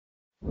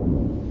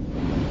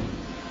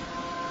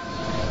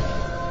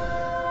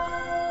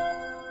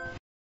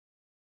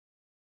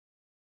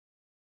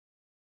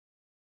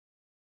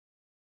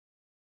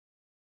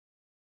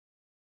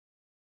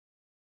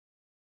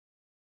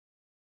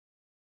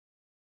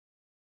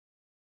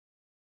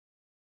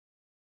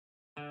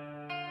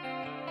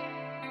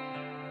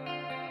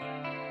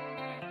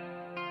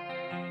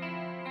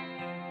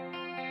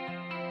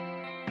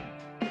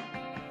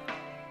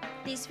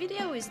This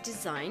video is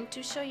designed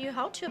to show you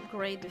how to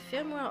upgrade the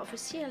firmware of a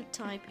CL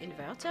type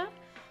inverter,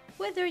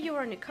 whether you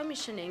are in a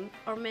commissioning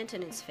or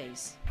maintenance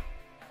phase.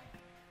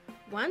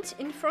 Once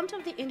in front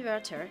of the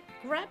inverter,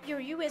 grab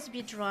your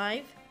USB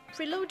drive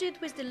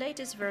preloaded with the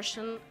latest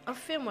version of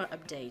firmware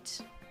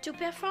update. To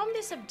perform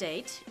this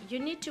update, you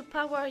need to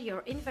power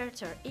your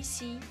inverter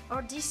AC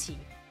or DC.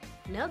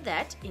 Note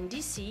that in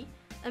DC,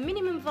 a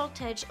minimum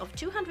voltage of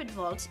 200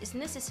 volts is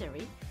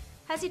necessary,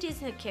 as it is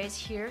the case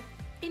here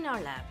in our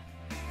lab.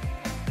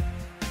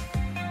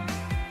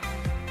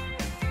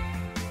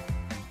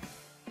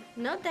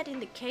 Note that in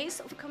the case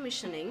of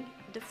commissioning,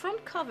 the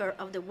front cover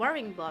of the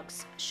wiring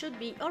box should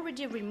be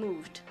already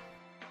removed.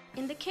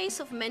 In the case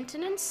of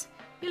maintenance,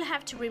 you'll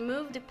have to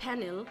remove the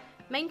panel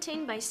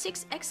maintained by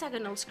 6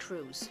 hexagonal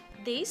screws.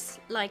 This,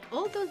 like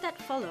all those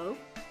that follow,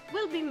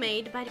 will be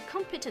made by the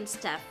competent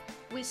staff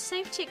with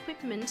safety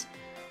equipment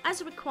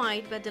as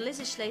required by the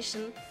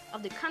legislation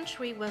of the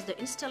country where the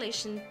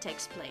installation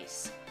takes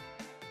place.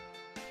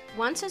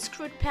 Once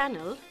unscrewed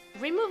panel,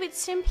 remove it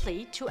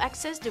simply to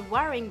access the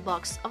wiring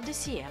box of the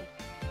CL.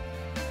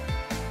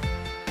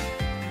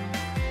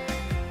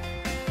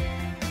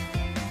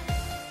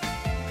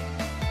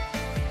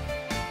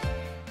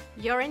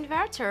 Your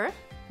inverter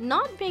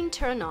not being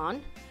turned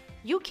on,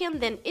 you can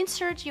then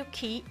insert your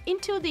key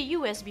into the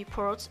USB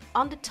port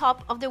on the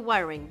top of the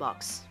wiring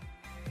box.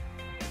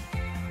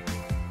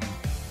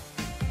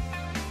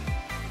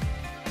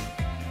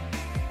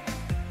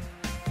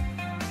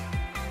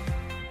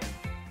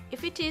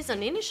 If it is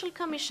an initial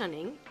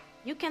commissioning,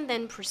 you can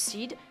then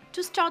proceed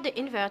to start the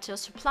inverter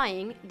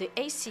supplying the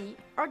AC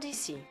or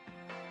DC.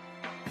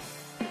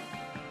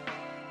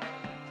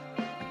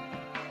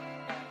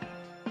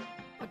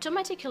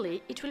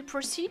 Automatically, it will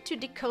proceed to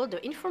decode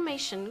the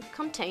information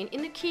contained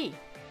in the key.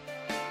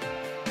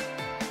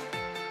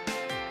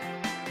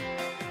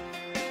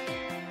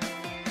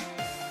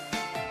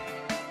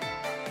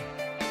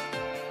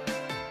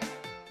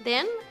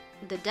 Then,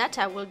 the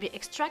data will be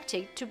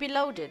extracted to be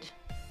loaded.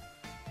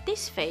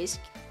 This phase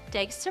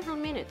takes several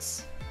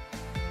minutes.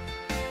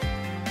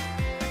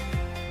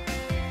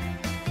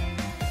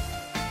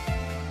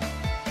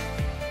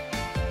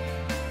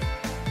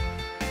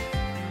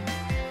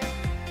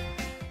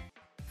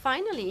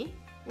 Finally,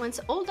 once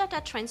all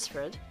data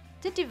transferred,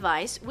 the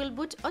device will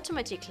boot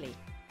automatically.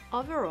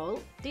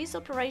 Overall, these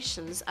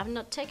operations have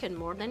not taken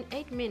more than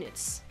 8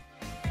 minutes.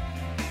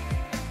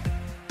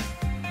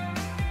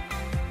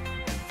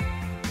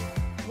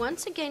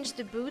 Once against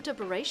the boot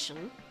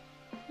operation,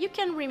 you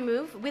can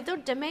remove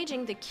without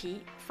damaging the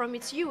key from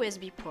its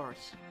USB port.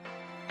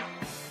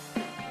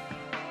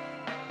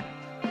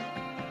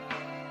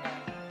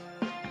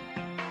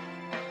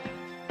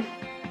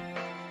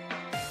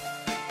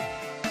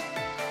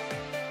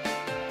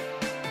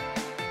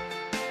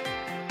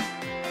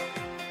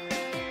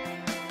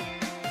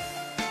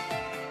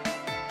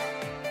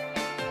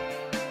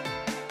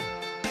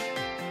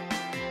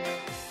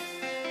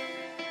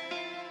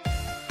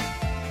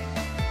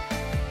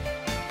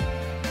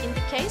 In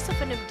the case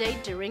of an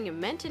update during a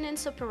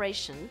maintenance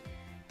operation,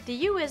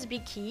 the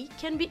USB key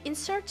can be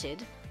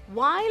inserted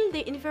while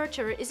the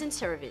inverter is in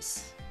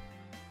service.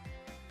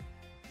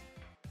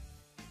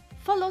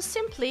 Follow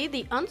simply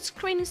the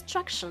on-screen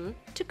instruction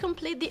to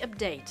complete the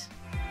update.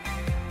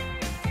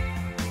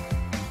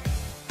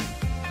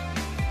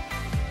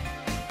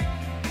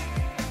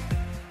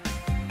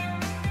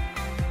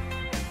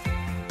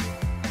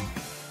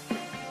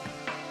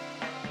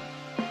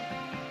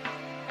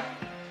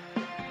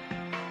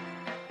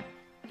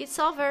 It's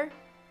over.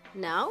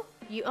 Now,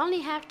 you only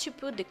have to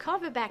put the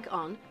cover back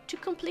on to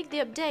complete the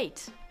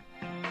update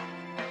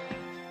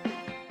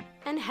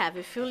and have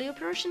a fully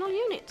operational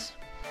unit.